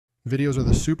Videos are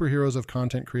the superheroes of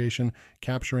content creation,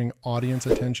 capturing audience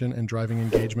attention and driving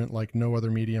engagement like no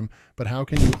other medium. But how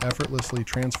can you effortlessly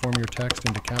transform your text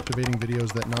into captivating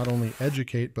videos that not only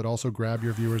educate but also grab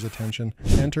your viewers' attention?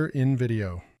 Enter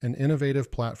InVideo, an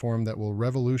innovative platform that will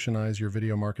revolutionize your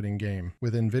video marketing game.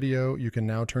 With InVideo, you can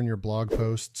now turn your blog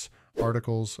posts,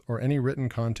 articles, or any written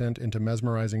content into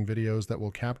mesmerizing videos that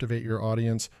will captivate your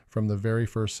audience from the very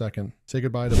first second. Say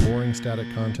goodbye to boring static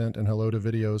content and hello to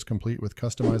videos complete with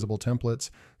customizable templates,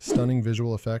 stunning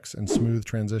visual effects, and smooth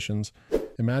transitions.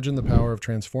 Imagine the power of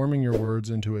transforming your words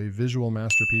into a visual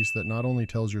masterpiece that not only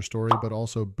tells your story but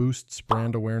also boosts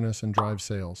brand awareness and drives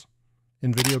sales.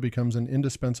 InVideo becomes an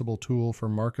indispensable tool for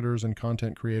marketers and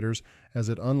content creators as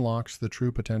it unlocks the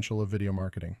true potential of video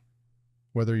marketing.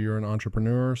 Whether you're an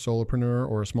entrepreneur, solopreneur,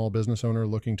 or a small business owner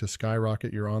looking to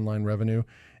skyrocket your online revenue,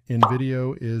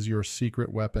 InVideo is your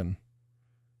secret weapon.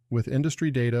 With industry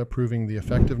data proving the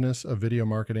effectiveness of video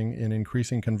marketing in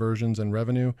increasing conversions and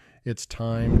revenue, it's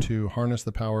time to harness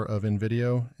the power of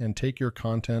InVideo and take your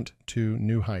content to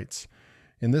new heights.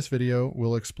 In this video,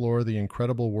 we'll explore the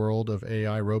incredible world of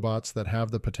AI robots that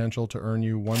have the potential to earn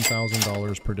you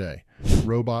 $1,000 per day.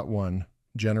 Robot 1.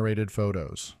 Generated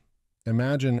photos.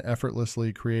 Imagine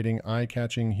effortlessly creating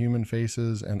eye-catching human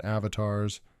faces and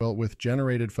avatars. Well, with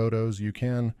generated photos, you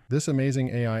can. This amazing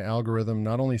AI algorithm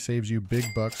not only saves you big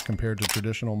bucks compared to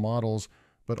traditional models,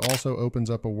 but also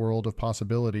opens up a world of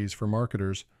possibilities for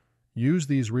marketers. Use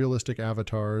these realistic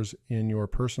avatars in your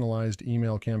personalized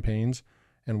email campaigns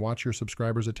and watch your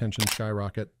subscribers' attention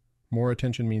skyrocket. More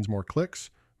attention means more clicks,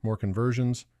 more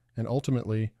conversions, and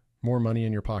ultimately, more money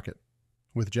in your pocket.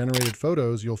 With generated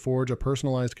photos, you'll forge a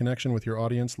personalized connection with your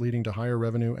audience, leading to higher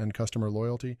revenue and customer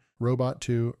loyalty. Robot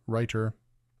 2. Writer.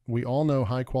 We all know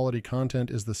high-quality content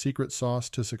is the secret sauce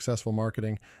to successful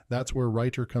marketing. That's where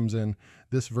Writer comes in.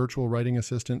 This virtual writing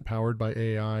assistant powered by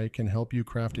AI can help you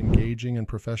craft engaging and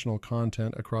professional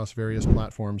content across various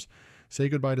platforms. Say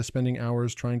goodbye to spending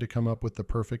hours trying to come up with the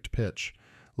perfect pitch.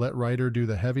 Let Writer do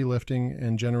the heavy lifting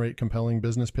and generate compelling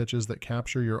business pitches that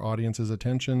capture your audience's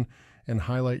attention and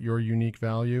highlight your unique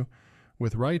value.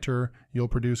 With Writer, you'll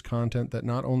produce content that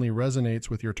not only resonates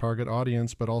with your target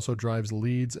audience, but also drives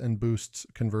leads and boosts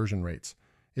conversion rates.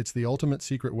 It's the ultimate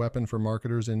secret weapon for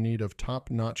marketers in need of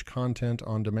top-notch content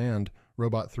on demand.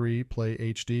 Robot 3. Play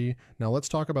HD. Now let's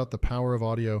talk about the power of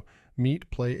audio. Meet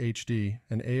Play HD,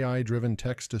 an AI-driven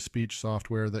text-to-speech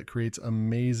software that creates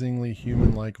amazingly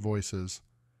human-like voices.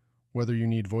 Whether you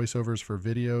need voiceovers for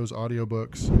videos,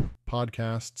 audiobooks,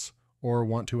 podcasts, or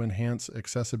want to enhance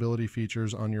accessibility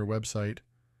features on your website,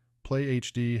 Play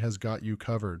HD has got you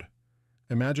covered.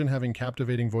 Imagine having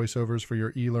captivating voiceovers for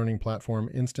your e-learning platform,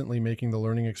 instantly making the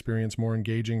learning experience more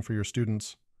engaging for your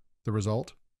students. The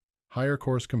result? Higher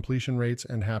course completion rates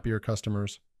and happier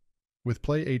customers. With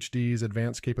Play HD's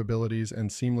advanced capabilities and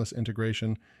seamless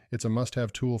integration, it's a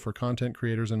must-have tool for content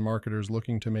creators and marketers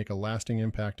looking to make a lasting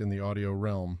impact in the audio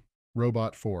realm.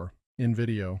 Robot 4.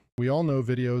 InVideo. We all know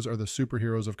videos are the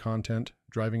superheroes of content,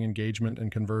 driving engagement and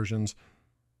conversions.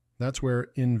 That's where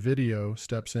InVideo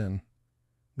steps in.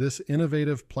 This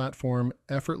innovative platform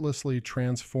effortlessly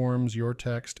transforms your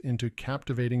text into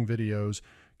captivating videos,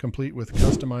 complete with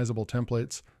customizable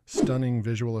templates, stunning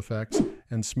visual effects,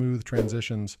 and smooth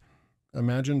transitions.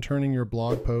 Imagine turning your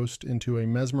blog post into a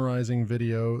mesmerizing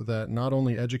video that not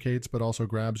only educates but also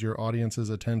grabs your audience's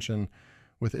attention.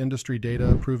 With industry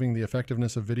data proving the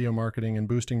effectiveness of video marketing and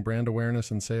boosting brand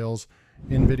awareness and sales,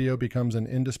 InVideo becomes an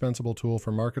indispensable tool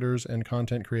for marketers and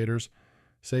content creators.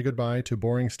 Say goodbye to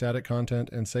boring static content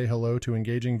and say hello to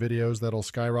engaging videos that'll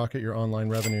skyrocket your online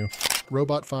revenue.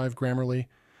 Robot 5. Grammarly.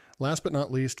 Last but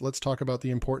not least, let's talk about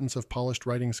the importance of polished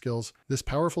writing skills. This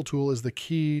powerful tool is the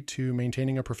key to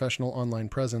maintaining a professional online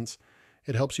presence.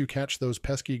 It helps you catch those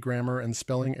pesky grammar and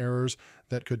spelling errors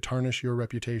that could tarnish your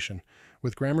reputation.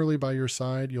 With Grammarly by your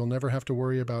side, you'll never have to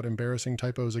worry about embarrassing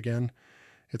typos again.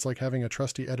 It's like having a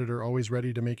trusty editor always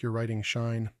ready to make your writing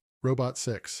shine. Robot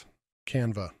 6.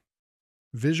 Canva.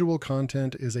 Visual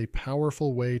content is a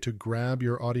powerful way to grab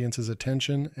your audience's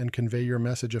attention and convey your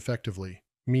message effectively.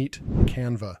 Meet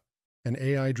Canva, an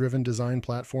AI-driven design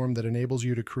platform that enables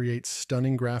you to create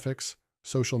stunning graphics,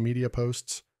 social media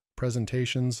posts,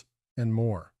 presentations, and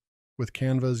more. With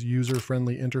Canva's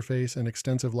user-friendly interface and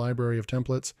extensive library of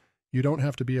templates, you don't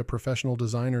have to be a professional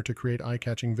designer to create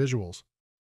eye-catching visuals.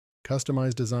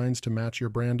 Customize designs to match your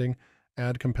branding,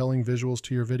 add compelling visuals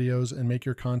to your videos, and make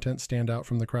your content stand out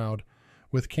from the crowd.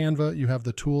 With Canva, you have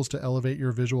the tools to elevate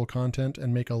your visual content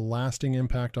and make a lasting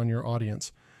impact on your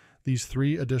audience. These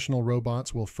 3 additional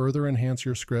robots will further enhance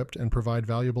your script and provide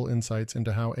valuable insights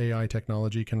into how AI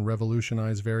technology can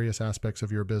revolutionize various aspects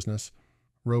of your business.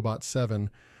 Robot 7,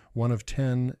 one of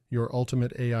 10, your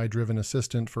ultimate AI-driven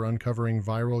assistant for uncovering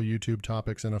viral YouTube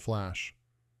topics in a flash.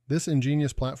 This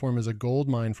ingenious platform is a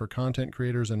goldmine for content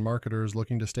creators and marketers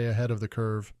looking to stay ahead of the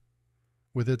curve.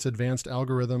 With its advanced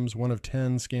algorithms, one of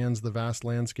 10 scans the vast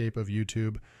landscape of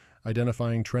YouTube,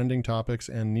 identifying trending topics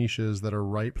and niches that are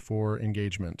ripe for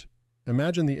engagement.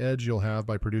 Imagine the edge you'll have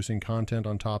by producing content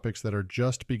on topics that are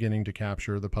just beginning to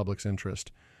capture the public's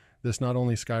interest. This not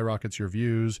only skyrockets your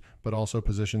views, but also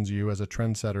positions you as a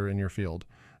trendsetter in your field.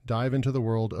 Dive into the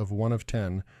world of one of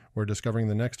 10, where discovering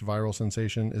the next viral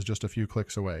sensation is just a few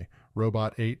clicks away.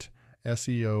 Robot 8,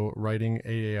 SEO Writing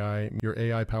AI, your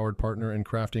AI-powered partner in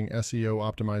crafting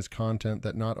SEO-optimized content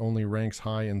that not only ranks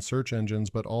high in search engines,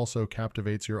 but also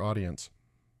captivates your audience.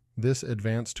 This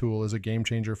advanced tool is a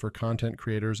game-changer for content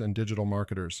creators and digital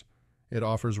marketers. It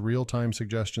offers real-time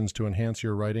suggestions to enhance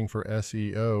your writing for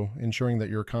SEO, ensuring that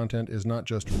your content is not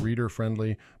just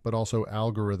reader-friendly, but also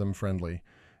algorithm-friendly.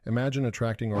 Imagine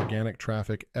attracting organic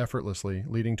traffic effortlessly,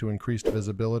 leading to increased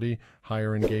visibility,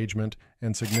 higher engagement,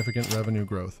 and significant revenue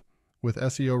growth. With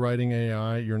SEO Writing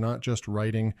AI, you're not just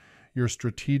writing, you're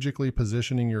strategically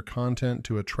positioning your content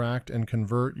to attract and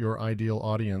convert your ideal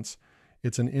audience.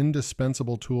 It's an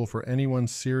indispensable tool for anyone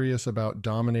serious about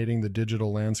dominating the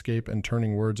digital landscape and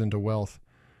turning words into wealth.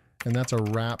 And that's a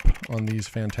wrap on these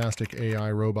fantastic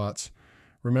AI robots.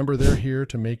 Remember, they're here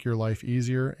to make your life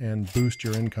easier and boost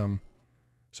your income.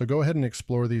 So go ahead and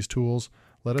explore these tools.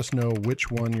 Let us know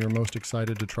which one you're most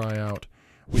excited to try out.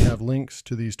 We have links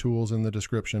to these tools in the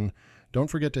description. Don't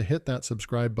forget to hit that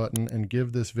subscribe button and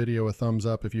give this video a thumbs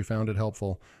up if you found it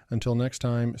helpful. Until next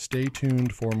time, stay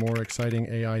tuned for more exciting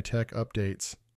AI tech updates.